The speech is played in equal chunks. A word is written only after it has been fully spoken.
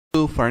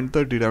to find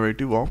the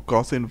derivative of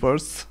cos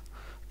inverse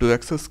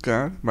 2x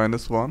square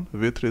minus 1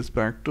 with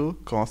respect to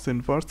cos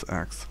inverse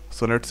x.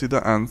 So let's see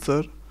the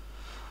answer.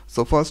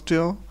 So first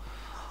here,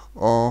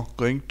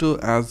 going to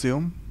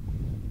assume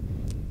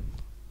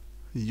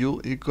u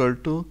equal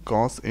to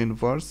cos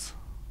inverse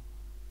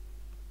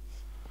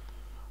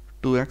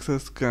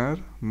 2x square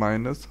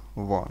minus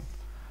 1,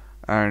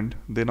 and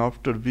then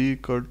after v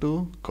equal to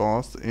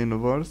cos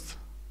inverse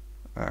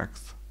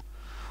x.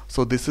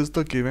 So this is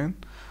the given.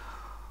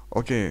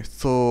 Okay,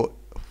 so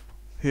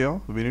here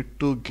we need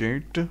to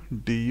get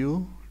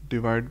du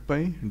divided by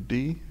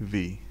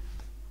dv.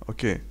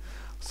 Okay,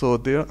 so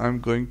there I'm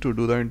going to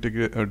do the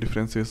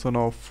differentiation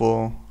of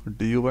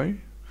du by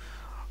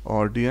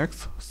or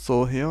dx.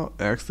 So here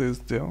x is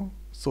there,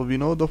 so we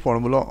know the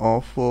formula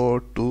of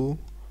 2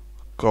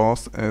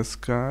 cos a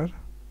square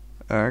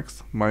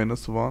x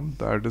minus 1,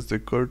 that is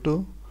equal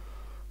to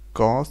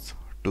cos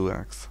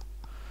 2x,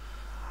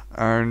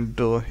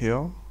 and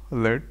here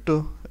let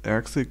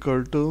x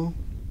equal to,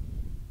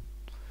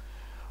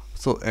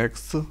 so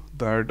x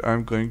that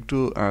I'm going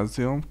to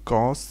assume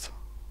cos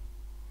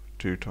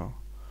theta.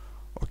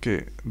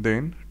 Okay,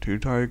 then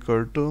theta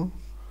equal to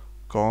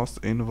cos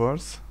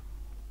inverse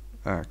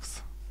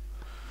x,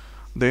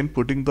 then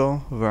putting the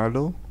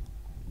value,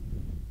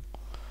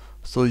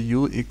 so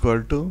u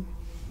equal to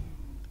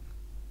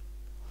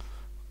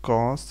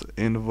cos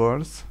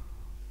inverse,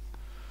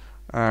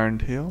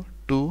 and here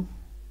 2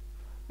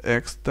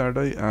 x that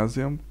I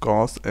assume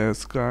cos a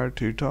square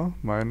theta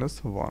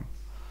minus 1,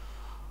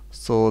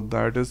 so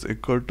that is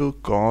equal to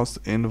cos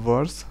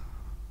inverse,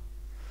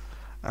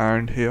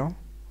 and here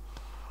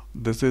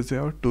this is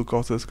here 2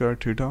 cos a square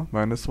theta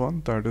minus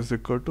 1, that is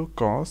equal to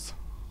cos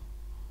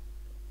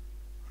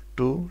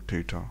 2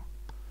 theta.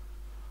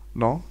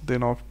 Now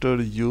then after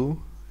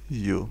u,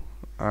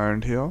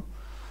 and here,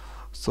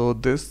 so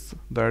this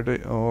that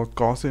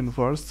cos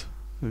inverse,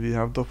 we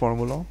have the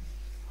formula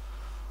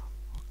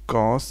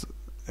cos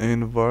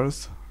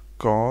inverse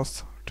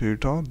cos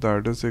theta,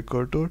 that is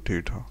equal to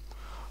theta,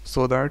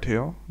 so that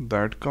here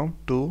that come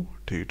 2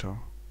 theta.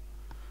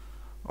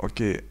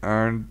 Okay,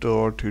 and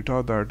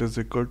theta that is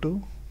equal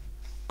to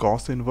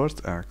cos inverse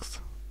x.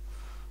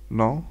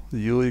 Now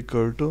u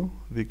equal to,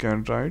 we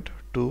can write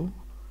 2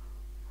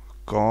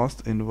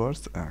 cos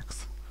inverse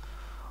x.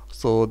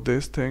 So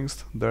these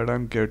things that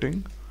I'm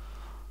getting.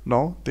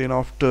 Now then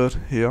after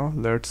here,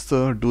 let's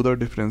do the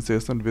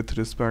differentiation with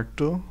respect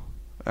to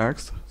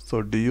x.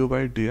 So du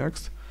by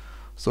dx,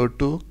 so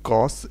 2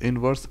 cos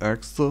inverse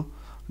x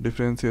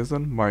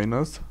differentiation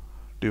minus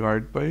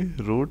divide by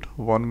root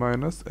 1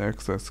 minus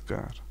x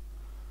square.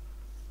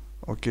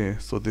 Okay,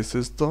 so this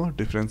is the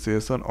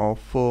differentiation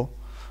of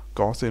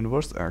cos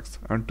inverse x,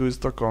 and 2 is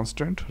the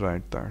constant,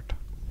 write that.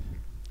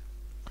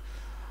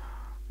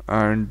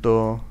 And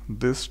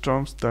these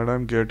terms that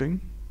I'm getting.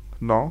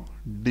 Now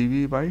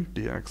dv by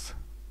dx,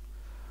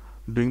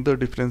 doing the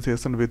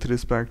differentiation with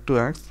respect to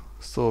x,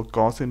 so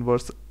cos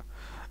inverse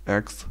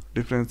x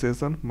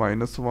differentiation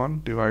minus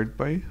 1 divided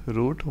by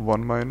root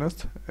 1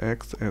 minus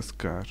x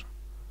square.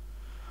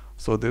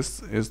 So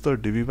this is the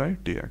dv by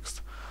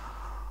dx.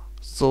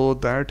 So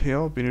that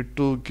here we need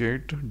to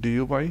get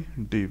du by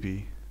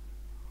dv.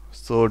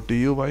 So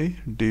du by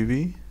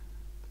dv,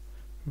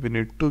 we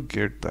need to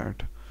get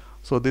that.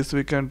 So this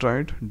we can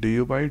write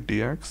du by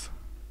dx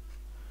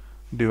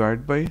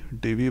divided by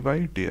dv by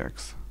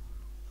dx,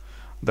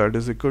 that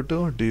is equal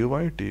to du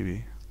by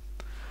dv.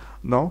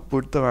 Now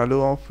put the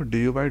value of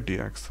du by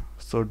dx.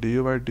 So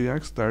du by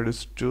dx, that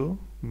is 2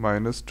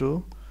 minus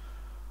 2,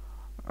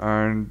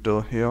 and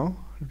here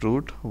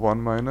root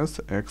 1 minus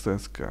x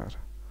square.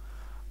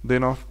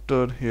 Then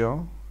after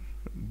here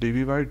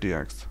dv by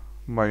dx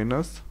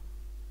minus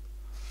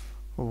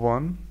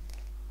 1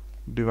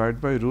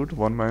 divided by root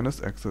 1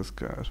 minus x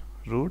square,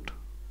 root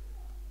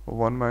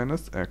 1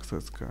 minus x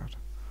square.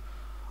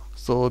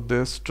 So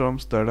these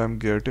terms that I'm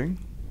getting.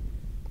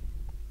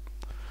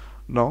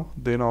 Now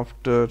then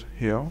after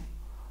here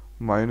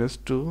minus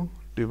 2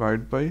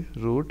 divided by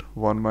root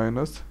 1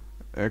 minus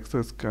x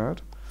square,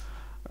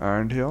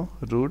 and here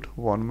root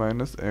 1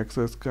 minus x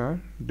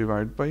square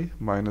divided by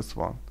minus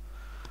 1.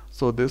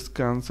 So this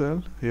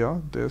cancel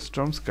here, these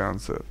terms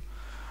cancel.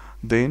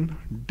 Then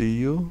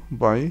du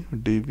by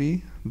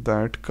dv,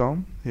 that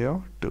come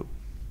here 2.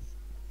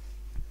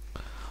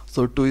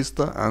 So 2 is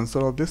the answer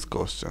of these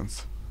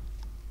questions.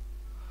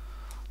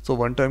 So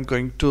one time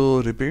going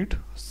to repeat.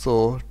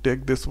 So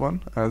take this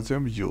one,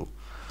 assume u.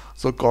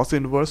 So cos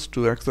inverse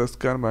 2x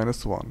square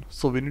minus 1.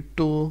 So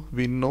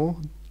we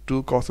know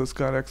 2 cos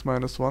square x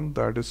minus 1,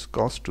 that is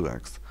cos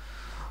 2x.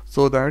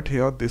 So that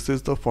here this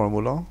is the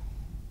formula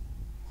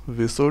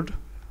we should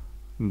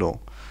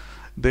know.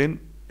 Then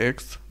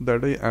x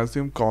that I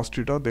assume cos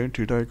theta, then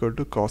theta equal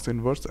to cos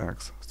inverse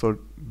x. So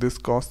this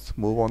cos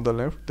move on the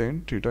left,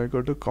 then theta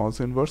equal to cos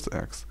inverse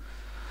x.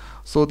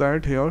 So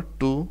that here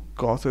 2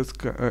 cos x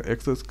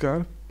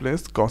square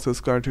plus cos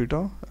square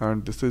theta,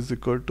 and this is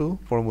equal to,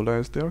 formula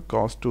is there,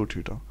 cos 2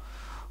 theta.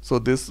 So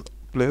this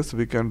place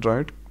we can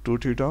write 2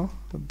 theta,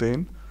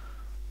 then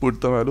put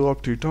the value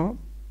of theta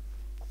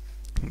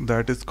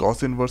that is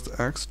cos inverse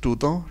x to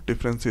the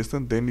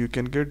differentiation, then you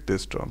can get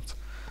these terms.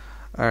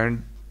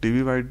 And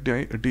dv by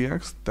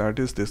dx, that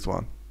is this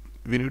one.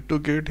 We need to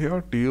get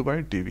here du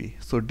by dv.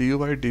 So du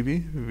by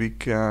dv, we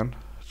can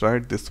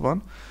write this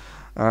one,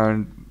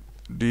 and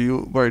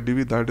du by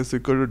dv, that is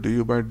equal to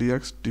du by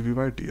dx, dv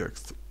by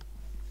dx.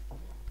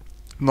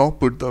 Now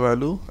put the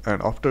value,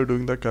 and after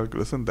doing the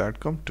calculation, that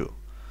come 2.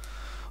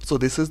 So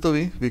this is the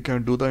way we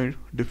can do the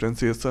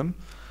differentiation.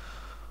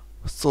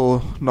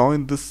 So now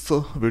in this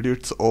video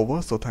it's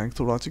over. So thanks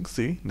for watching.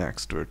 See you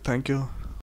next video. Thank you.